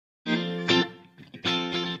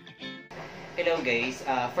Hello guys,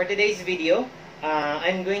 for today's video,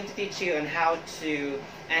 I'm going to teach you on how to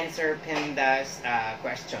answer PEMDAS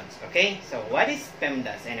questions. Okay, so what is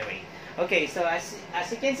PEMDAS anyway? Okay, so as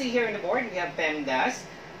you can see here on the board, we have PEMDAS,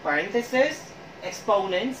 parentheses,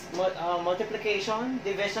 exponents, multiplication,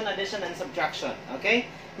 division, addition, and subtraction. Okay,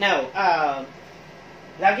 now,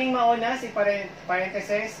 laging mauna si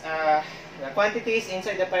parentheses, the quantities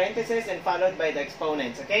inside the parentheses and followed by the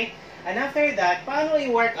exponents. Okay? And after that, paano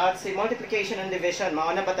i-work out si multiplication and division?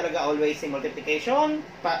 Mauna ba talaga always si multiplication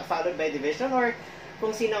followed by division, or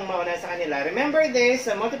kung sino ang mauna sa kanila? Remember this,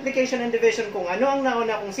 multiplication and division, kung ano ang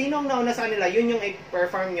nauna, kung sino ang nauna sa kanila, yun yung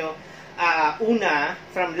i-perform nyo una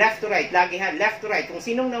from left to right. Lagi ha, left to right. Kung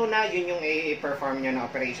sinong nauna, yun yung i-perform nyo na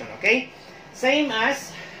operation. Okay? Same as,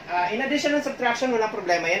 in addition and subtraction, walang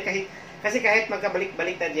problema yan. Kasi kahit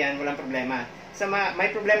magkabalik-baliktad yan, walang problema. So, may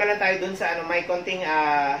problema lang tayo dun sa may konting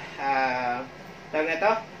tawag na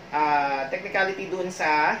ito, technicality dun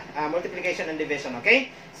sa multiplication and division, okay?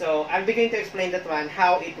 So, I'll begin to explain that one,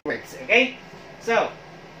 how it works, okay? So,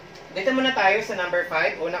 dito muna tayo sa number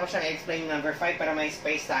 5. Una ko siyang i-explain number 5 para may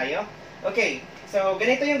space tayo. Okay, so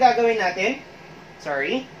ganito yung gagawin natin.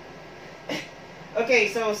 Sorry. Okay,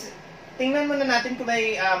 so tingnan muna natin kung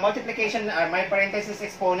may multiplication, may parenthesis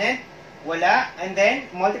exponent. Wala. And then,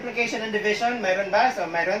 multiplication and division, meron ba? So,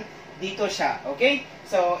 meron. Dito siya. Okay?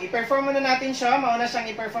 So, i-perform muna natin siya. Mauna siyang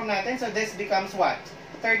i-perform natin. So, this becomes what?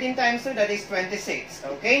 13 times 2, that is 26.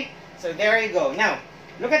 Okay? So, there you go. Now,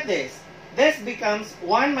 look at this. This becomes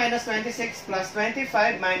 1 minus 26 plus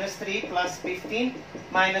 25 minus 3 plus 15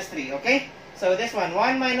 minus 3. Okay? So, this one,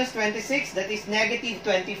 1 minus 26, that is negative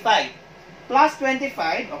 25. Plus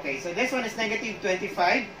 25. Okay, so this one is negative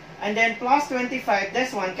 25. And then plus 25,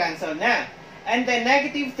 this one cancel na. And then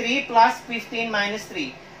negative 3 plus 15 minus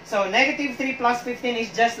 3. So negative 3 plus 15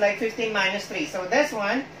 is just like 15 minus 3. So this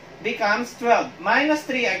one becomes 12. Minus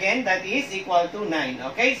 3 again, that is equal to 9.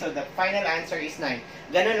 Okay, so the final answer is 9.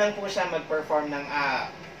 Ganun lang po siya mag-perform ng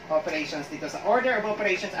operations dito sa order of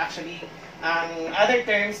operations, actually, other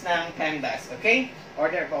terms ng PEMDAS. Okay,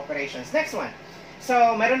 order of operations. Next one.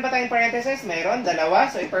 So, meron ba tayong parentheses? Meron, dalawa.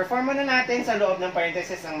 So, i-perform muna natin sa loob ng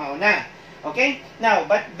parentheses ang mauna. Okay? Now,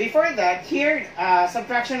 but before that, here,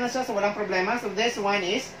 subtraction na siya, so walang problema. So, this one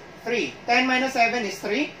is 3. 10 minus 7 is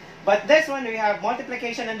 3. But this one, we have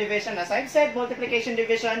multiplication and division. As I've said, multiplication,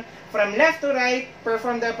 division, from left to right,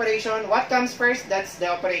 perform the operation. What comes first? That's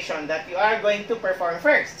the operation that you are going to perform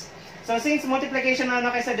first. So, since multiplication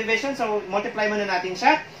na kayo sa division, so multiply muna natin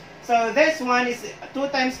siya. So, this one is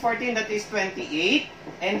 2 times 14, that is 28.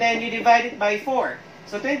 And then, you divide it by 4.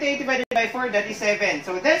 So, 28 divided by 4, that is 7.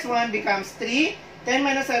 So, this one becomes 3. 10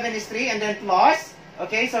 minus 7 is 3. And then, plus.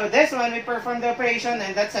 Okay, so this one, we perform the operation,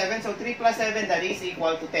 and that's 7. So, 3 plus 7, that is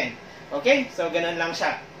equal to 10. Okay, so, ganun lang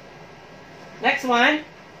siya. Next one.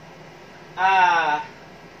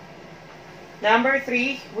 Number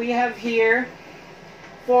 3, we have here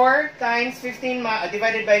 4 times 15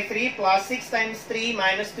 divided by 3 plus 6 times 3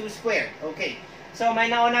 minus 2 squared. Okay. So,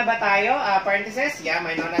 may nauna ba tayo? Parentheses? Yeah,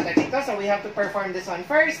 may nauna tayo dito. So, we have to perform this one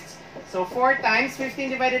first. So, 4 times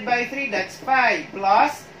 15 divided by 3, that's 5.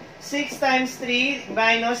 Plus 6 times 3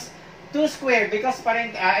 minus 2 squared. Because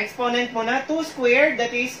exponent mo na, 2 squared,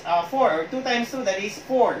 that is 4. Or 2 times 2, that is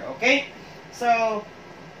 4. Okay? So,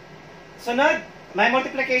 sunod. May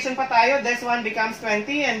multiplication pa tayo. This one becomes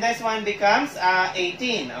 20 and this one becomes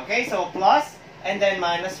 18. Okay, so plus and then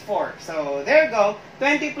minus 4. So there you go.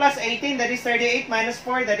 20 plus 18, that is 38 minus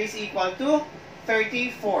 4, that is equal to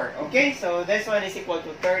 34. Okay, so this one is equal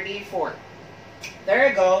to 34. There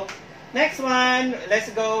you go. Next one,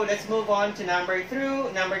 let's go. Let's move on to number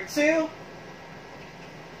 2.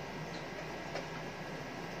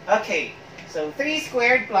 Okay. So, 3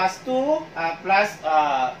 squared plus 2 plus,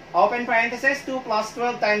 open parenthesis, 2 plus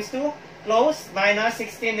 12 times 2, close, minus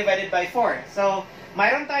 16 divided by 4. So,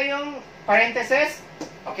 mayroon tayong parenthesis.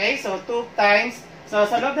 Okay, so 2 times, so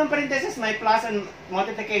sa loob ng parenthesis, may plus and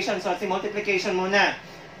multiplication. So, si multiplication muna.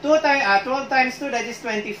 12 times 2, that is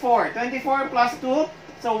 24. 24 plus 2,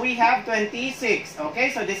 so we have 26.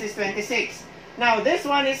 Okay, so this is 26. Now, this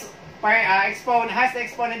one is, has the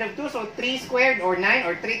exponent of 2, so 3 squared or 9,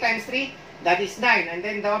 or 3 times 3, that is 9. And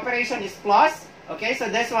then the operation is plus. Okay, so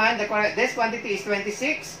this one, this quantity is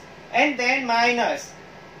 26. And then minus.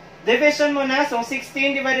 Division muna, so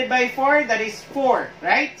 16 divided by 4, that is 4.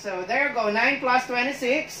 Right? So there you go, 9 plus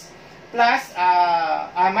 26 plus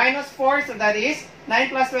minus 4, so that is 9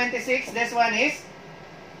 plus 26. This one is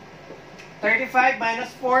 35 minus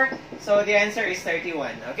 4. So the answer is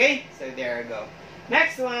 31. Okay? So there you go.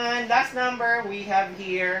 Next one, last number we have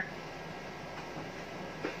here.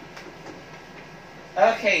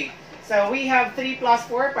 Okay, So we have 3 plus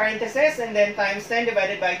 4 parenthesis and then times 10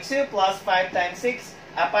 divided by 2 plus 5 times 6,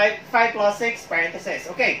 5 plus 6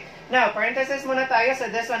 parenthesis. Okay. Now, parenthesis muna tayo.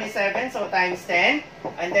 So this one is 7. So times 10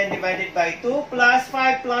 and then divided by 2 plus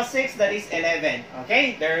 5 plus 6, that is 11.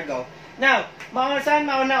 Okay. There we go. Now, saan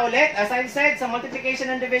mauna ulit? As I've said, sa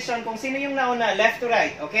multiplication and division, kung sino yung nauna, left to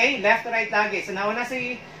right. Okay? Left to right lagi. So nauna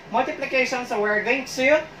si multiplication. So we're going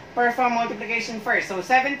to perform multiplication first. So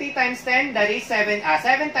 70 times 10, that is 7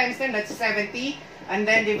 times 10, that's 70. And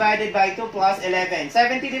then divided by 2 plus 11.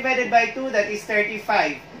 70 divided by 2, that is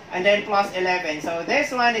 35. And then plus 11. So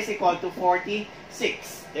this one is equal to 46.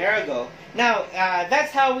 There we go. Now,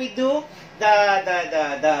 that's how we do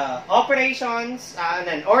the operations,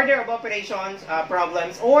 an order of operations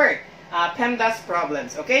problems or PEMDAS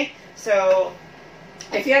problems. Okay? So,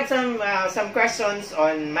 if you have some questions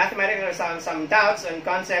on mathematics or some doubts on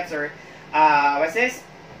concepts or what's this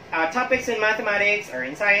topics in mathematics or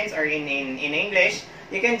in science or in English,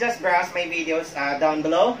 you can just browse my videos down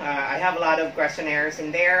below. I have a lot of questionnaires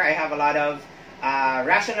in there. I have a lot of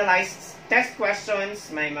rationalized test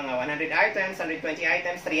questions. May mga 100 items, 120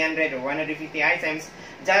 items, 300 or 150 items.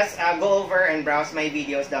 Just go over and browse my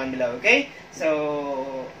videos down below. Okay?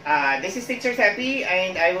 So this is Teacher Tepi,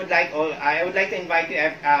 and I would like to invite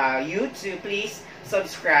you to please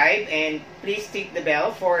subscribe and please tick the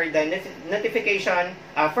bell for the notification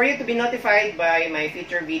for you to be notified by my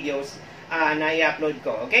future videos na i-upload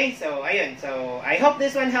ko. Okay? So ayun. So I hope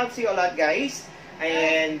this one helps you a lot, guys.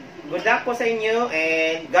 And good luck po sa inyo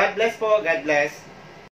and God bless po. God bless.